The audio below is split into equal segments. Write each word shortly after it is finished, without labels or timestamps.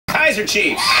Kaiser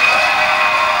Chiefs.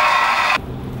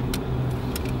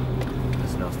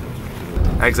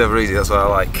 Eggs over easy, that's what I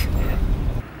like.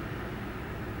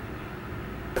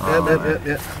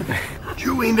 Yeah.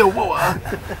 You in the water?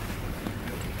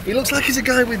 He looks like he's a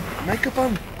guy with makeup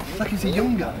on. Like he's a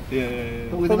young guy. Yeah.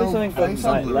 But with an old face.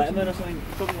 Like Letterman or something.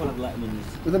 Probably one of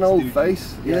Letterman's. With an old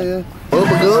face. Yeah.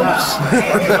 Bubba Gumps.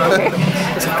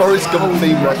 It's a Forrest Gump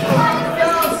themed restaurant.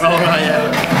 Oh right,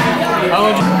 yeah.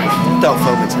 Don't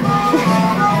film it.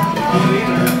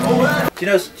 Do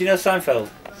you know Seinfeld?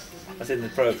 As in the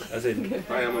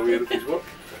I am aware of his work.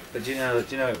 But do you know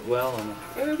it well or not?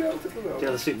 Do you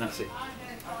know the Soup Nazi?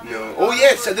 No. Oh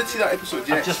yes, I did see that episode.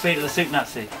 Yes. I've just been to the Soup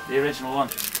Nazi, the original one.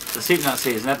 The Soup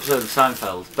Nazi is an episode of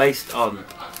Seinfeld based on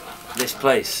this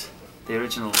place, the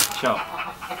original shop,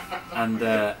 and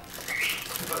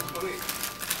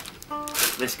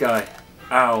this guy,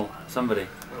 somebody.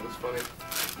 That was funny.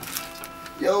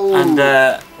 Yo.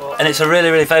 And it's a really,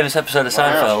 really famous episode of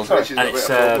Seinfeld, and it's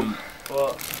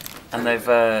and they've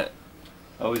and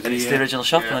it's the original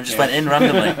shop, and I just went in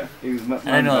randomly. And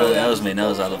anyone that knows me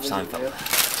knows I love Seinfeld.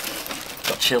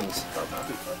 Got chills.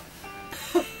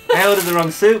 I ordered the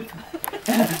wrong soup.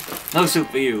 No soup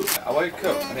for you. I wake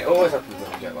up and it always happens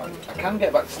when I get like I can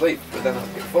get back to sleep, but then I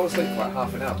fall asleep for like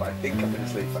half an hour, but I think I'm going to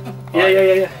sleep.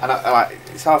 Yeah. And I like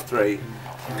it's 3:30.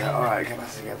 I go, alright, get back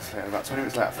to sleep. About 20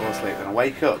 minutes later I fall asleep, then I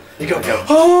wake up. You go,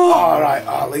 oh, alright,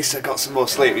 at least I got some more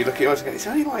sleep. You look at yours and go, it's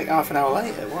only like half an hour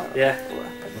later. What? Yeah.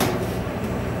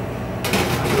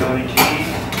 Macaroni cheese.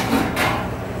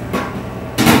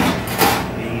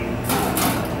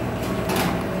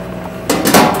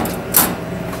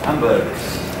 Hamburgers.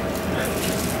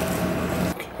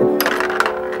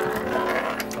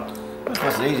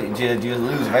 That's easy. Do you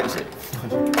lose eventually?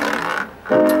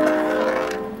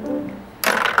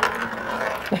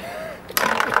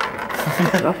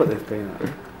 Enough at this peanut.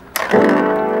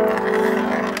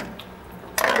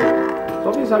 It's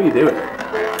obvious how you do it.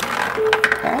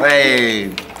 Hey!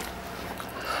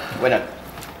 Winner.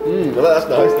 Well, that's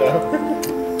nice though.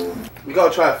 You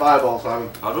gotta try a fireball, Simon.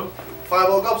 Pardon?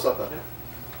 Fireball gobstopper?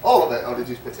 All of it, or did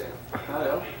you spit it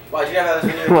out? Why, did you have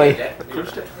this video? Wait.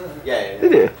 Crushed it. Yeah.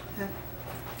 Did you?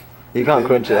 You can't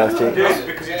crunch it, that's cheap. Yes,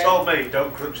 because you told me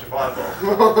don't crunch the fireball.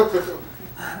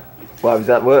 Why was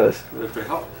that worse? It was pretty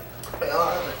hot.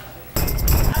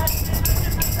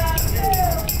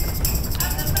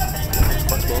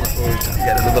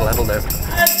 Get another level now.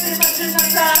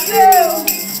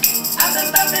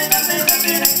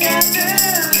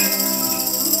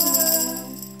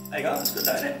 There you go, that's good,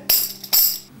 isn't it?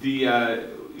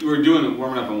 You were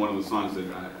warming up on one of the songs that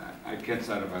I can't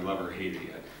decide if I love or hate it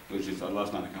yet. It was just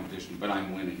Love's Not a Competition, but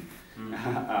I'm winning.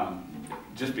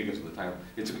 Just because of the title.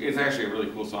 It's actually a really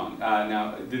cool song.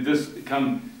 Now,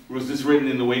 was this written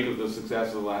in the wake of the success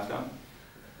of the last album?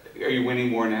 Are you winning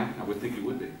more now? I would think you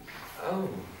would be. Oh.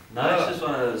 No, it's just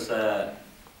one of those,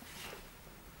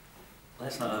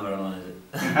 let's not overanalyze it.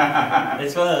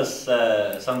 It's one of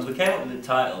those songs, we came up with the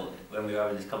title when we were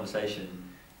having this conversation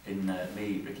in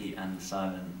me, Ricky and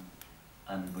Simon,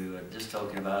 and we were just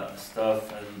talking about stuff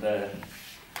and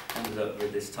ended up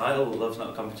with this title, Love's Not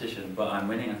a Competition, but I'm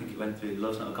winning. I think it went through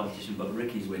Love's Not a Competition, but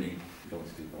Ricky's winning.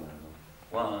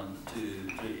 1, 2,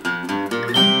 3.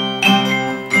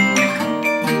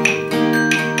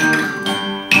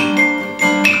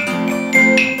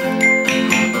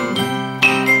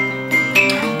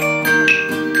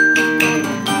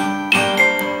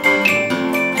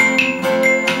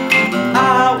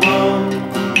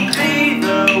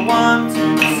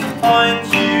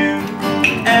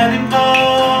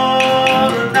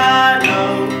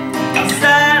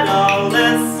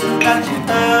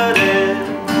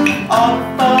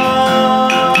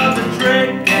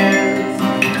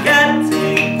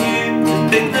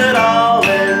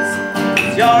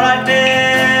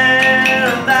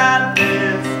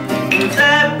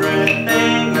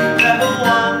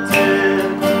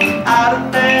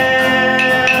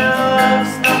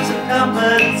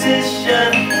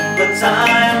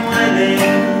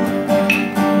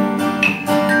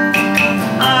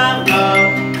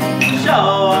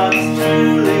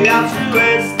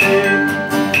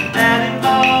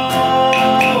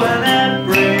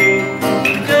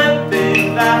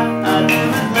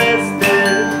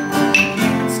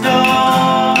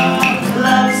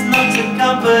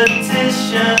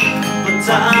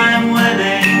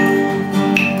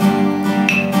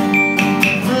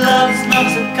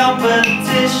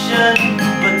 Competition,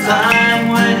 but I'm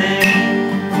winning.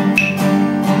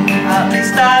 At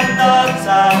least I thought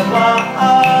I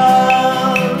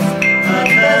was, but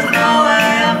there's no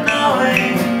way of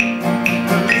knowing.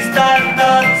 At least I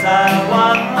thought I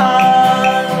was.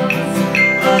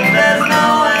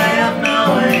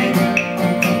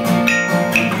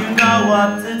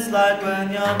 like when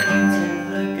you're new to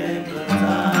the game,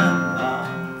 but